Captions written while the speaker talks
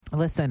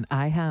Listen,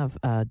 I have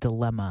a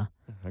dilemma.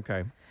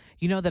 Okay.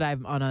 You know that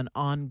I'm on an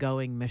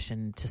ongoing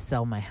mission to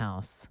sell my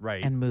house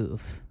and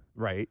move.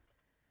 Right.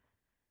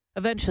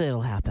 Eventually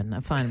it'll happen.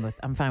 I'm fine with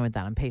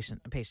that. I'm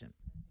patient.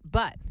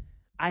 But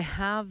I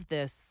have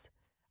this.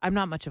 I'm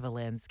not much of a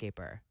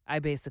landscaper. I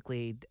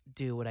basically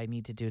do what I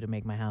need to do to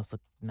make my house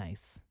look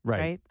nice.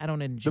 Right? I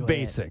don't enjoy the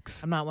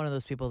basics. I'm not one of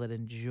those people that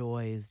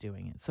enjoys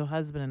doing it. So my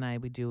husband and I,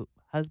 we do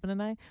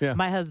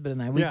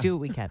what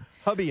we can.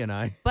 Hubby and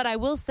I. But I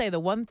will say the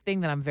one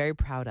thing that I'm very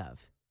proud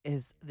of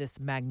is this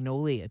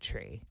magnolia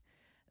tree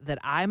that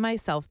I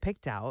myself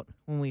picked out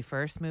when we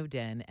first moved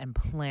in and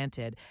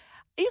planted.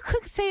 You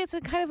could say it's a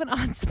kind of an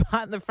odd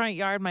spot in the front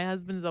yard. My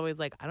husband's always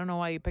like, I don't know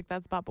why you picked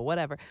that spot, but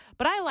whatever.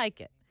 But I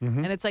like it.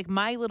 Mm-hmm. And it's like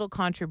my little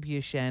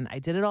contribution. I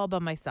did it all by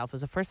myself. It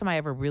was the first time I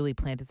ever really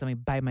planted something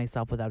by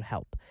myself without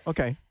help.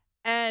 Okay.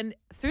 And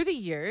through the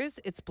years,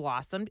 it's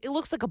blossomed. It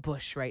looks like a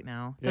bush right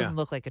now. It doesn't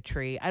look like a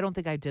tree. I don't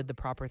think I did the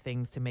proper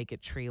things to make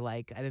it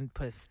tree-like. I didn't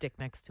put a stick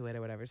next to it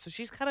or whatever. So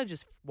she's kind of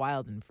just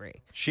wild and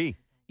free. She?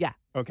 Yeah.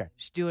 Okay.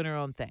 She's doing her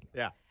own thing.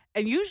 Yeah.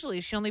 And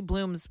usually she only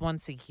blooms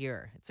once a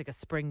year. It's like a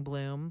spring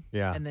bloom.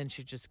 Yeah. And then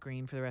she's just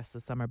green for the rest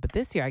of the summer. But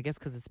this year, I guess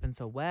because it's been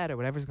so wet or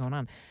whatever's going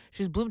on,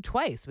 she's bloomed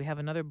twice. We have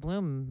another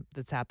bloom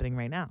that's happening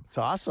right now. It's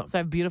awesome. So I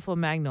have beautiful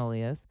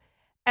magnolias.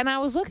 And I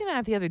was looking at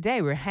it the other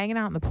day. We were hanging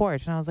out on the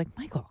porch, and I was like,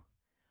 Michael,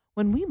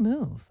 when we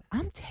move,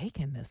 I'm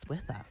taking this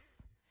with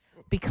us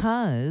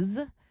because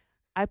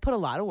I put a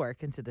lot of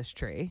work into this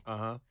tree.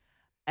 Uh-huh.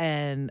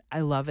 And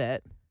I love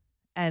it.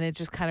 And it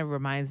just kind of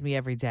reminds me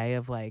every day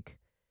of like,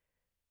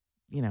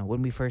 you know,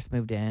 when we first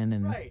moved in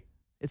and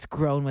it's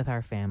grown with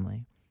our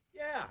family.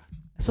 Yeah.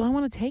 So I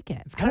want to take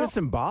it. It's kind of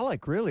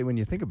symbolic, really, when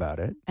you think about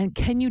it. And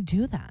can you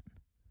do that?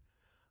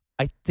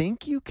 I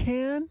think you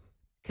can.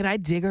 Can I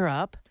dig her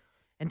up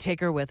and take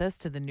her with us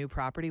to the new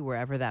property,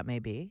 wherever that may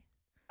be?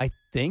 I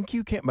think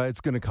you can, but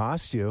it's going to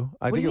cost you.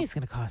 What do you mean it's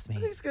going to cost me? I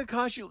think it's going to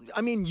cost you.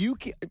 I mean, you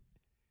can.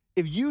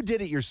 If you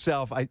did it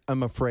yourself,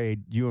 I'm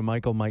afraid you and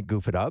Michael might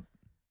goof it up.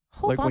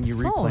 Hold like on when you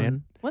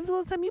replant. When's the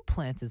last time you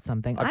planted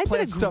something? I did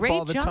plant a stuff great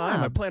all the job.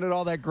 time. I planted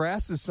all that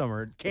grass this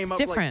summer. It came it's up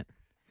different.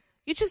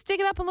 You just dig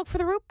it up and look for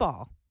the root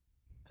ball.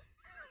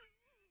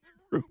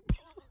 Root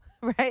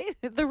ball. Right?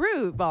 The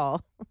root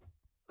ball.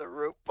 The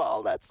root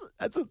ball, that's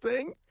a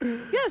thing?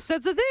 Yes,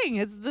 that's a thing.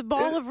 It's the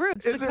ball of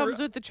roots that comes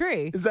with the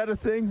tree. Is that a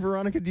thing,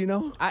 Veronica? Do you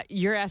know?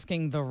 You're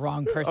asking the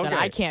wrong person. Okay.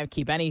 I can't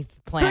keep any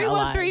plant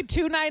alive.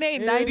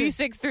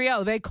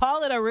 313-298-9630. They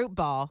call it a root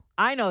ball.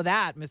 I know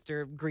that,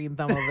 Mr. Green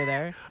Thumb over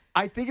there.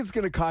 I think it's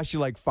going to cost you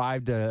like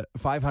 $500 to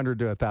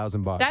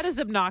 $1,000. That is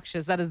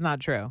obnoxious. That is not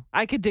true.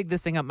 I could dig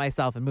this thing up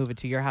myself and move it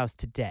to your house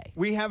today.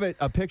 We have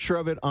a picture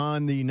of it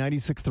on the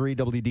 96.3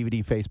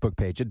 WDVD Facebook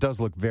page. It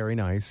does look very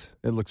nice.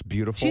 It looks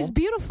beautiful. She's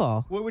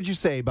beautiful. What would you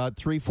say, about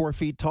 3-4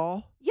 feet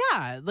tall?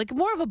 Yeah, like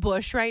more of a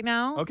bush right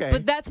now. Okay.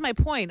 But that's my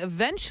point.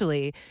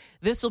 Eventually,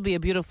 this will be a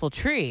beautiful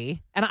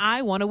tree, and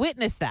I want to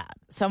witness that.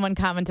 Someone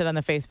commented on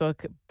the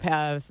Facebook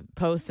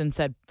post and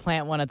said,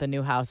 plant one at the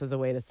new house as a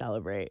way to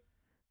celebrate.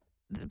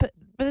 But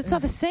it's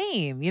not the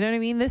same. You know what I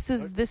mean? This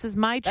is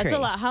my tree. That's a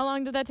lot. How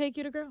long did that take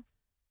you to grow?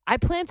 I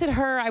planted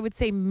her, I would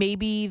say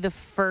maybe the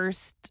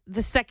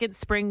second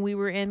spring we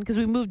were in, because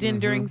we moved in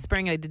during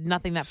spring. I did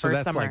nothing that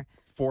first that's summer. Like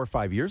 4 or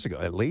 5 years ago,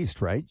 at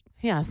least, right?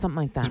 Yeah, something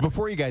like that. 'Cause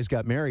before you guys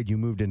got married, you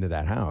moved into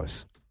that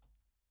house.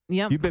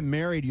 Yep. You've been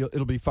married.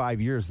 It'll be 5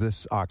 years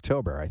this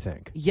October, I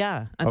think.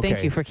 Yeah. Okay.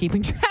 Thank you for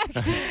keeping track.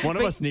 One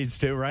of us needs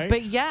to, right?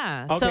 But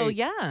yeah. Okay. So,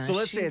 yeah. So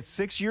let's say it's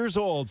 6 years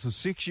old. So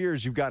 6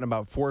 years, you've gotten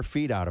about 4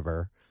 feet out of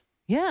her.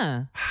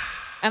 Yeah.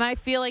 And I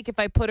feel like if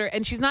I put her,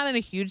 and she's not in a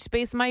huge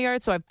space in my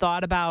yard, so I've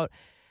thought about,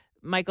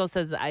 Michael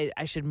says I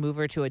should move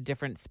her to a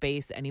different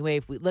space anyway.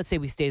 If let's say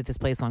we stayed at this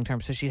place long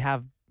term, so she'd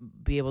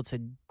be able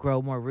to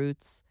grow more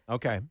roots.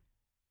 Okay.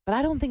 But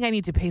I don't think I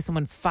need to pay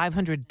someone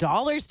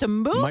 $500 to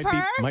move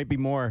her. Might be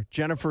more.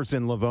 Jennifer's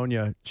in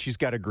Livonia. She's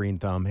got a green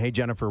thumb. Hey,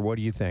 Jennifer, what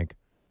do you think?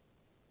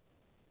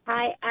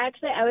 Hi.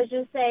 Actually, I was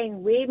just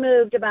saying we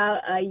moved about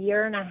a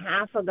year and a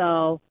half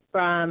ago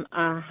from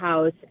a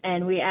house,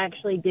 and we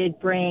actually did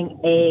bring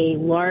a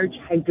large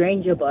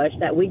hydrangea bush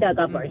that we dug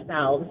up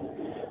ourselves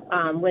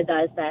with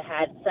us that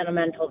had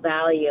sentimental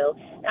value.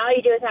 And all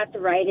you do is have to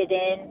write it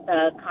in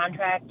the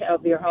contract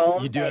of your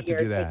home. You do have to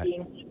do that.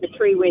 You're taking the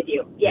tree with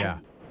you. Yeah.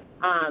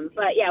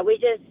 But, yeah, we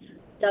just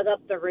dug up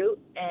the root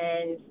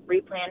and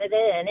replanted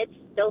it, and it's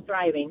still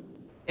thriving.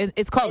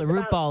 It's called a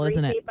root ball,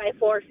 isn't it? 3 feet by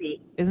 4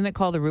 feet. Isn't it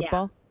called a root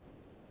ball?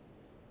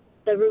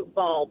 The root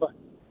bulb.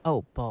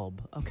 Oh,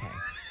 bulb. Okay.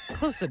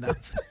 Close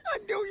enough. I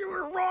knew you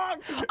were wrong.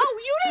 Oh,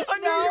 you didn't know? I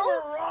knew you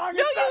were wrong.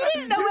 No, you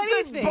didn't know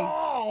anything.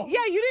 Ball.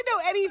 Yeah, you didn't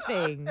know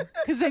anything.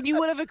 Because then you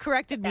would have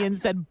corrected me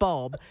and said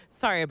bulb.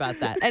 Sorry about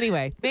that.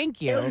 Anyway,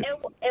 thank you.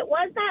 It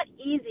was not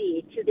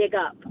easy to dig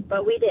up,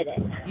 but we did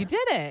it. You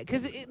did it.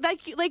 Because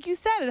like you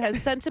said, it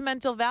has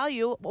sentimental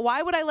value.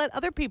 Why would I let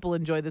other people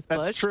enjoy this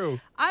bush? That's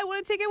true. I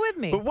want to take it with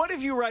me. But what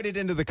if you write it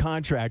into the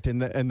contract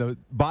and the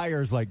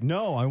buyer's like,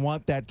 no, I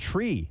want that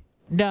tree?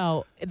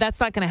 No, that's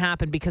not going to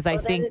happen because I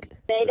think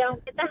they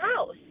don't get the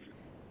house.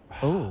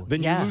 Oh,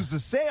 then yeah. you lose the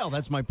sale.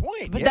 That's my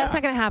point. But that's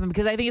not going to happen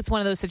because I think it's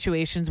one of those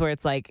situations where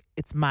it's like,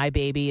 it's my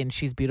baby and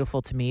she's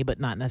beautiful to me, but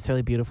not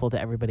necessarily beautiful to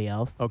everybody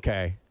else.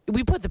 Okay.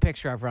 We put the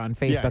picture of her on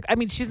Facebook. Yeah. I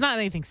mean, she's not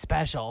anything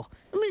special.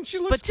 I mean, she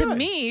looks But to good.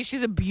 me,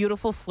 she's a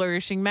beautiful,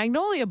 flourishing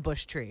magnolia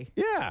bush tree.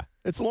 Yeah,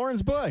 it's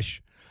Lauren's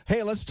bush.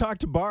 Hey, let's talk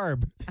to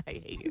Barb. I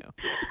hate you.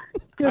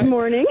 Good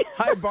morning.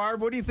 Hi,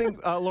 Barb. What do you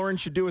think Lauren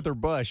should do with her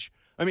bush?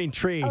 I mean,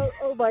 tree.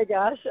 Oh my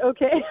gosh.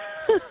 Okay.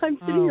 I'm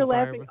sitting here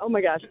laughing. Barb. Oh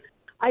my gosh.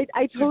 I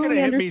She's going totally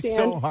to hit understand.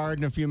 me so hard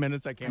in a few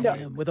minutes. I can't No.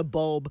 wait. With a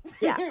bulb.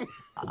 Yeah.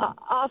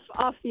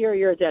 Off the air,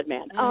 you're a dead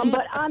man.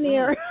 But on the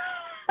air,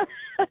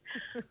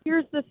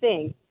 here's the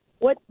thing.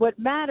 What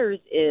matters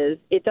is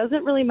it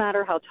doesn't really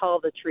matter how tall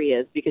the tree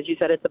is because you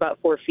said it's about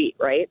 4 feet,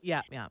 right?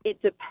 Yeah, yeah.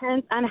 It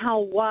depends on how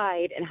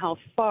wide and how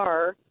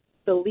far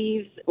the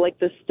leaves, like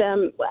the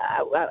stem,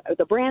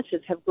 the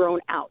branches have grown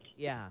out.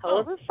 Yeah.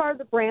 However far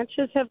the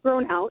branches have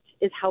grown out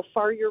is how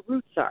far your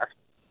roots are.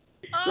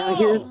 Now,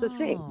 here's the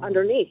thing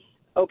underneath.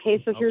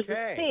 Okay, so here's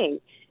the thing.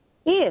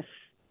 If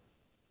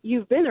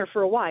you've been there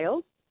for a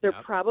while, they're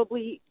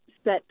probably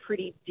set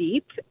pretty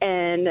deep,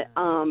 and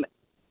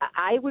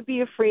I would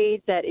be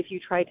afraid that if you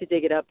tried to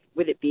dig it up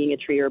with it being a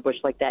tree or a bush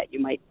like that, you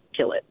might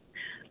kill it.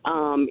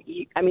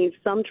 I mean,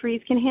 some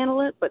trees can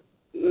handle it, but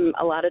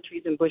a lot of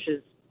trees and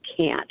bushes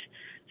can't.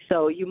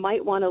 So you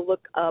might want to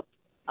look up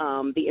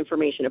the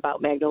information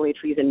about magnolia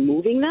trees and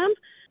moving them.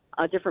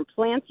 Different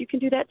plants, you can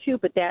do that too,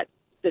 but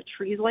the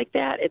trees like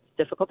that, it's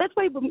difficult. That's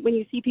why when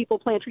you see people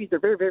plant trees, they're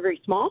very, very, very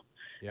small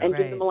and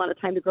give them a lot of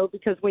time to grow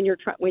because when you're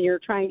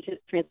trying to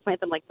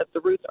transplant them like that,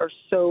 the roots are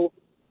so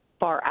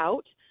far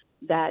out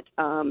that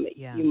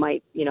you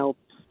might,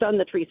 stun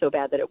the tree so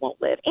bad that it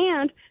won't live.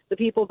 And the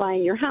people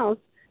buying your house,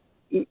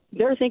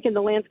 they're thinking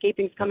the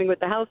landscaping's coming with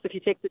the house. If you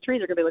take the trees,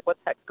 they're going to be like, what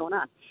the heck's going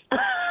on?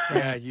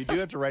 Yeah, you do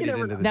have to write it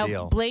into the Now,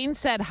 deal. Blaine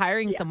said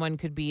hiring someone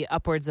could be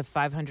upwards of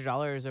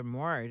 $500 or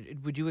more.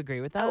 Would you agree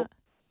with that? Oh,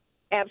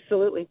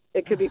 absolutely.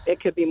 It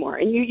could be more.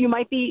 And you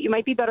might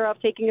be better off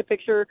taking a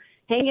picture,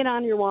 hang it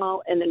on your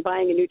wall, and then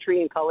buying a new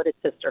tree and call it its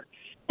sister.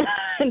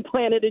 And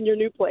plant it in your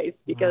new place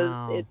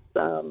because it's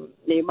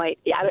you might.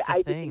 Yeah,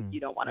 I think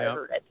you don't want to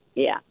hurt it.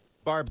 Yeah.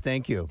 Barb,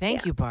 thank you.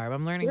 Thank you, Barb.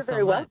 I'm learning You're so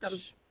very much. welcome.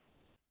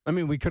 I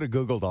mean, we could have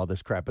Googled all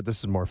this crap, but this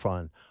is more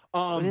fun.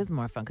 It is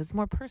more fun because it's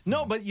more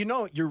personal. No, but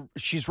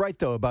she's right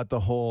though about the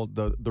whole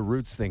the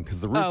roots thing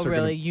because the roots Oh, are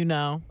really?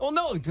 Gonna, Oh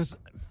no, because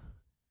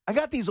I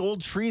got these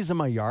old trees in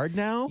my yard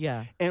now.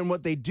 Yeah. And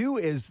what they do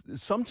is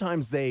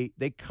sometimes they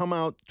come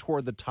out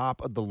toward the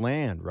top of the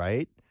land,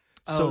 right?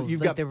 So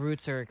you've got the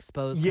roots are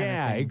exposed. Yeah,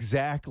 kind of thing.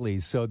 exactly.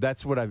 So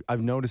that's what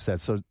I've noticed that.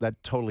 So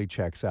that totally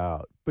checks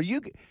out. But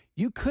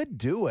you could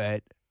do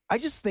it. I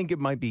just think it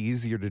might be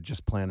easier to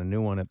just plant a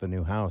new one at the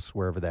new house,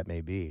 wherever that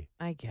may be.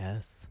 I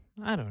guess.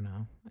 I don't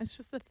know. It's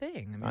just a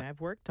thing. I mean,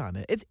 I've worked on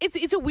it.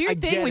 It's a weird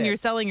thing when it. you're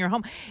selling your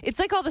home. It's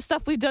like all the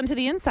stuff we've done to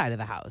the inside of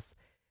the house.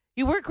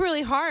 You work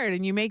really hard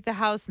and you make the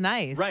house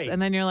nice. Right.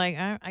 And then you're like,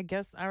 I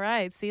guess, all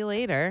right, see you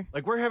later.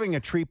 Like we're having a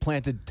tree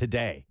planted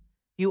today.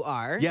 You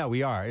are? Yeah,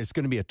 we are. It's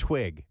going to be a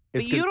twig.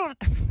 But you don't.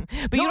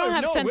 But you don't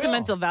have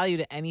sentimental value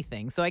to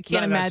anything, so I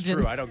can't imagine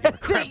That's true. I don't give a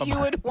crap that you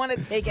about would want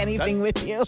to take anything with you.